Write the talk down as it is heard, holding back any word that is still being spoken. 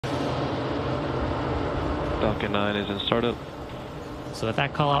Falcon 9 is in startup. So with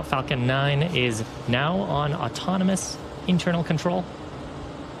that call out, Falcon 9 is now on autonomous internal control.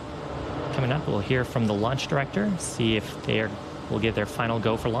 Coming up, we'll hear from the launch director, see if they will give their final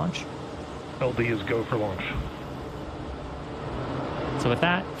go for launch. LD is go for launch. So with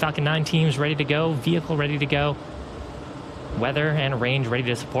that, Falcon 9 teams ready to go, vehicle ready to go, weather and range ready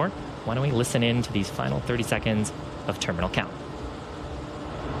to support. Why don't we listen in to these final 30 seconds of terminal count.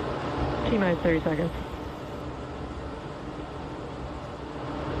 T-minus 30 seconds.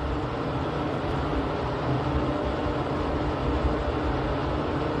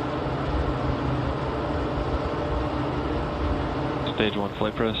 Stage 1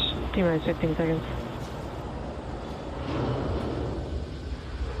 flight press. T-minus 15 seconds.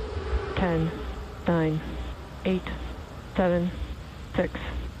 10, 9, 8, 7, 6,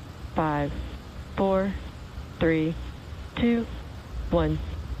 5, 4, 3, 2, 1,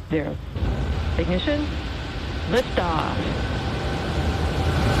 0. Ignition. Liftoff.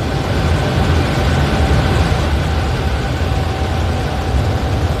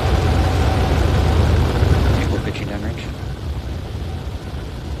 We'll pitch you downrange.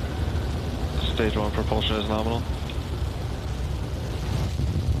 Stage 1 propulsion is nominal.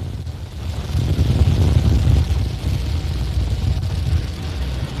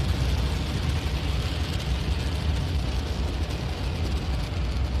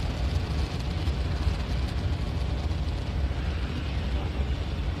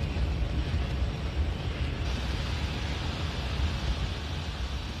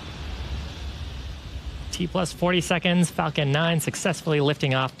 T plus 40 seconds, Falcon 9 successfully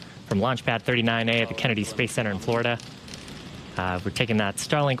lifting off from Launch Pad 39A at the Kennedy Space Center in Florida. We're taking that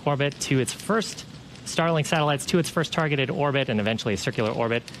Starlink orbit to its first, Starlink satellites to its first targeted orbit and eventually a circular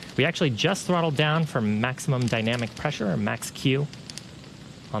orbit. We actually just throttled down for maximum dynamic pressure, or max Q,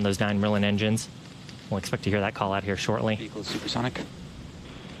 on those 9 Merlin engines. We'll expect to hear that call out here shortly. Vehicle supersonic.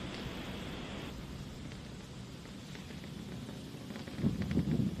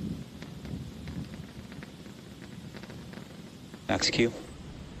 Max Q.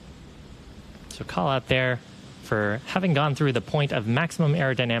 So call out there for having gone through the point of maximum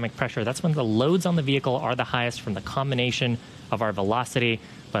aerodynamic pressure. That's when the loads on the vehicle are the highest from the combination of our velocity,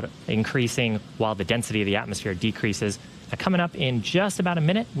 but increasing while the density of the atmosphere decreases. Now, coming up in just about a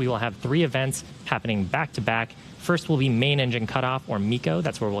minute, we will have 3 events happening back to back. First will be main engine cutoff, or MECO.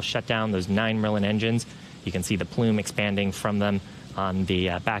 That's where we'll shut down those 9 Merlin engines. You can see the plume expanding from them on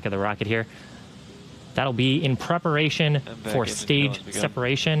the back of the rocket here. That'll be in preparation for stage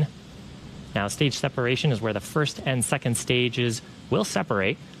separation. Now, stage separation is where the first and second stages will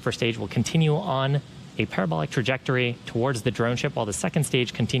separate. First stage will continue on a parabolic trajectory towards the drone ship, while the second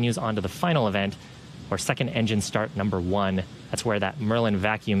stage continues on to the final event, or second engine start number 1. That's where that Merlin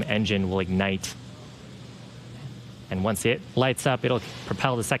vacuum engine will ignite. And once it lights up, it'll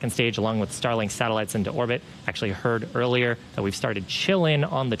propel the second stage along with Starlink satellites into orbit. Actually heard earlier that we've started chill in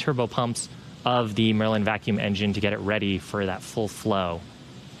on the turbo pumps of the Merlin vacuum engine to get it ready for that full flow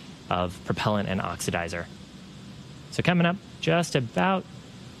of propellant and oxidizer. So coming up just about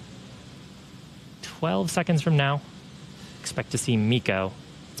 12 seconds from now, expect to see MECO,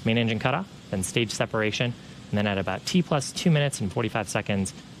 its main engine cutoff, then stage separation, and then at about T plus 2 minutes and 45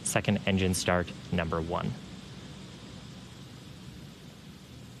 seconds, second engine start number 1.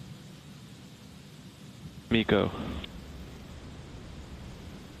 MECO.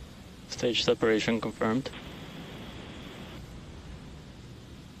 Stage separation confirmed.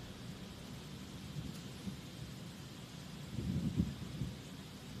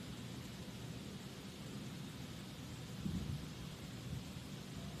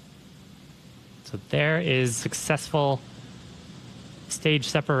 So there is successful stage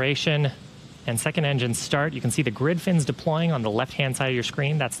separation and second engine start. You can see the grid fins deploying on the left-hand side of your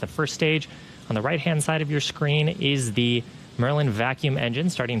screen. That's the first stage. On the right-hand side of your screen is the Merlin vacuum engine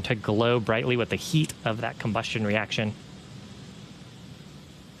starting to glow brightly with the heat of that combustion reaction.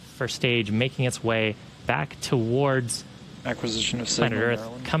 First stage making its way back towards acquisition of planet Earth.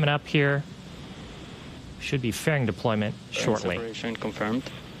 Maryland. Coming up here should be fairing deployment shortly. Separation confirmed.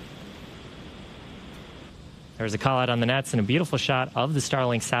 There's a call out on the nets and a beautiful shot of the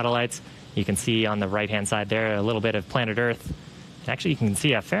Starlink satellites. You can see on the right-hand side there a little bit of planet Earth. And actually, you can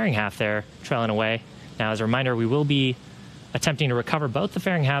see a fairing half there trailing away. Now, as a reminder, we will be attempting to recover both the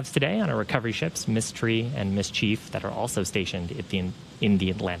fairing halves today on our recovery ships, Mystery and Mischief, that are also stationed in the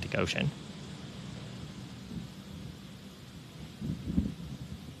Atlantic Ocean.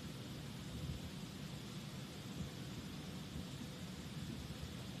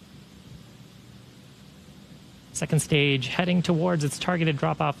 Second stage heading towards its targeted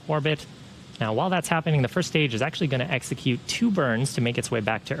drop-off orbit. Now, while that's happening, the first stage is actually going to execute 2 burns to make its way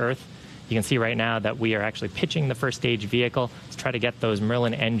back to Earth. You can see right now that we are actually pitching the first stage vehicle to try to get those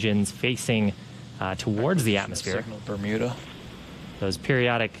Merlin engines facing towards the atmosphere. Signal Bermuda. Those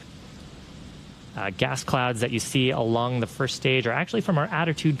periodic gas clouds that you see along the first stage are actually from our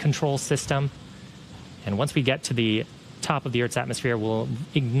attitude control system. And once we get to the top of the Earth's atmosphere, we'll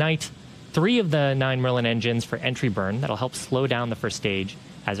ignite 3 of the 9 Merlin engines for entry burn. That'll help slow down the first stage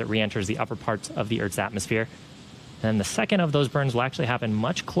as it re-enters the upper parts of the Earth's atmosphere. And then the second of those burns will actually happen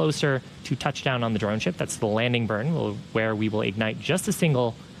much closer to touchdown on the drone ship. That's the landing burn, where we will ignite just a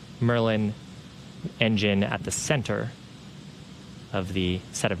single Merlin engine at the center of the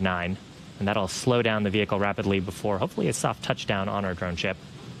set of 9. And that'll slow down the vehicle rapidly before hopefully a soft touchdown on our drone ship.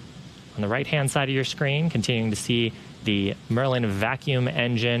 On the right-hand side of your screen, continuing to see the Merlin vacuum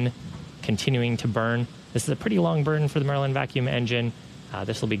engine continuing to burn. This is a pretty long burn for the Merlin vacuum engine.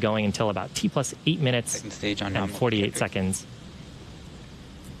 This will be going until about T+8 minutes Second stage on and 48 seconds.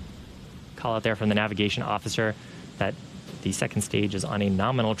 Call out there from the navigation officer that the second stage is on a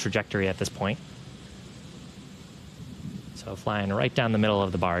nominal trajectory at this point. So flying right down the middle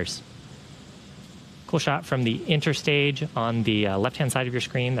of the bars. Cool shot from the interstage on the left-hand side of your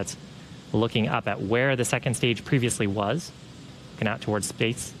screen. That's looking up at where the second stage previously was, looking out towards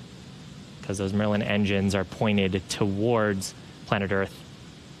space, because those Merlin engines are pointed towards planet Earth.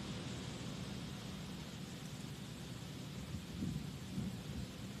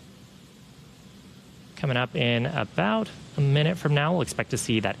 Coming up in about a minute from now, we'll expect to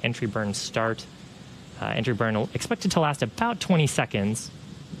see that entry burn start. Entry burn expected to last about 20 seconds.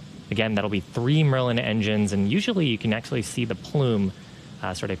 Again, that'll be 3 Merlin engines, and usually you can actually see the plume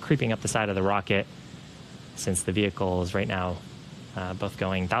sort of creeping up the side of the rocket, since the vehicle is right now both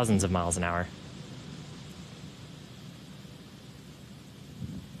going thousands of miles an hour.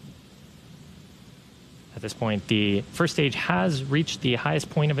 At this point, the first stage has reached the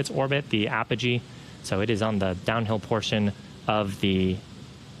highest point of its orbit, the apogee, so it is on the downhill portion of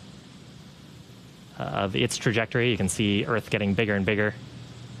its trajectory. You can see Earth getting bigger and bigger.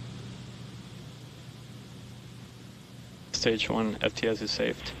 Stage 1 FTS is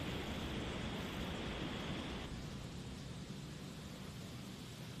saved.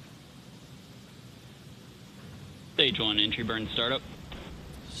 Stage 1 entry burn startup.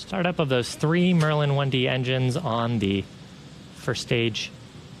 Startup of those 3 Merlin 1D engines on the first stage.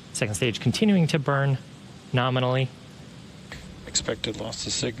 Second stage continuing to burn nominally. Expected loss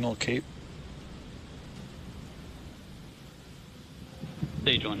of signal, Cape.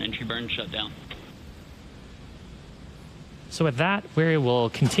 Stage 1 entry burn shut down. So with that, we will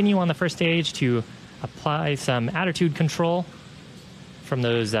continue on the first stage to apply some attitude control from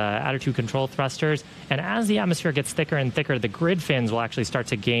those attitude control thrusters. And as the atmosphere gets thicker and thicker, the grid fins will actually start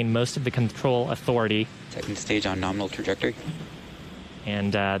to gain most of the control authority. Second stage on nominal trajectory.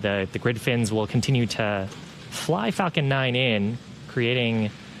 And the grid fins will continue to fly Falcon 9 in, giving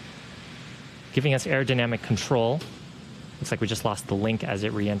us aerodynamic control. Looks like we just lost the link as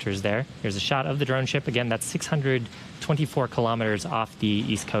it re-enters there. Here's a shot of the drone ship. Again, that's 624 kilometers off the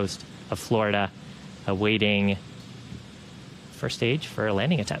east coast of Florida, awaiting first stage for a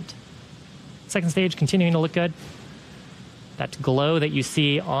landing attempt. Second stage continuing to look good. That glow that you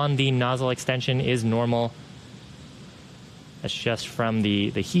see on the nozzle extension is normal. That's just from the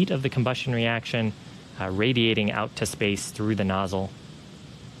heat of the combustion reaction radiating out to space through the nozzle.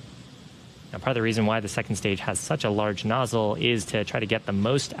 Now, part of the reason why the second stage has such a large nozzle is to try to get the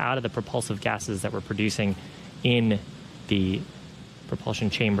most out of the propulsive gases that we're producing in the propulsion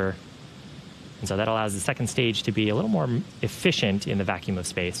chamber. And so that allows the second stage to be a little more efficient in the vacuum of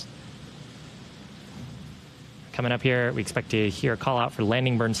space. Coming up here, we expect to hear a call out for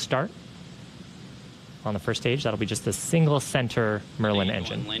landing burn start on the first stage. That'll be just a single center Merlin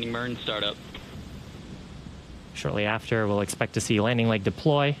engine. Landing burn startup. Shortly after, we'll expect to see landing leg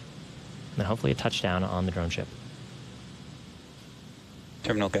deploy, and then hopefully a touchdown on the drone ship.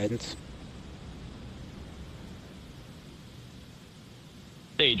 Terminal guidance.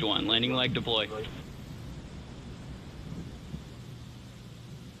 Stage 1 landing leg deploy.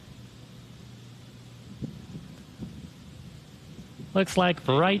 Looks like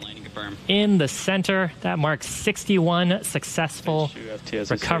right in the center. That marks 61 successful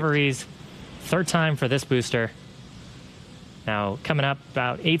recoveries. Third time for this booster. Now, coming up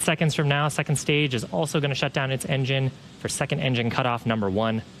about 8 seconds from now, second stage is also going to shut down its engine for second engine cutoff number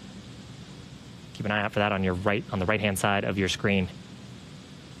 1. Keep an eye out for that on your right, on the right-hand side of your screen.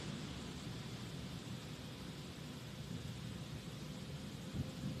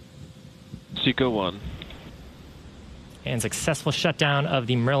 Seco 1. And successful shutdown of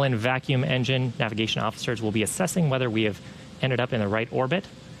the Merlin vacuum engine. Navigation officers will be assessing whether we have ended up in the right orbit.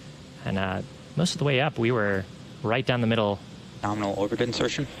 And most of the way up, we were right down the middle. Nominal orbit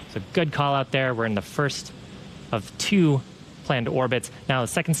insertion. So good call out there. We're in the first of 2 planned orbits. Now, the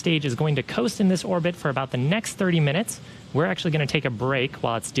second stage is going to coast in this orbit for about the next 30 minutes. We're actually going to take a break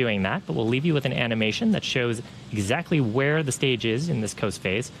while it's doing that, but we'll leave you with an animation that shows exactly where the stage is in this coast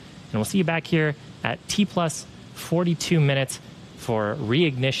phase. And we'll see you back here at T plus 42 minutes for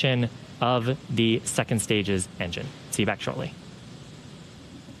reignition of the second stage's engine. See you back shortly.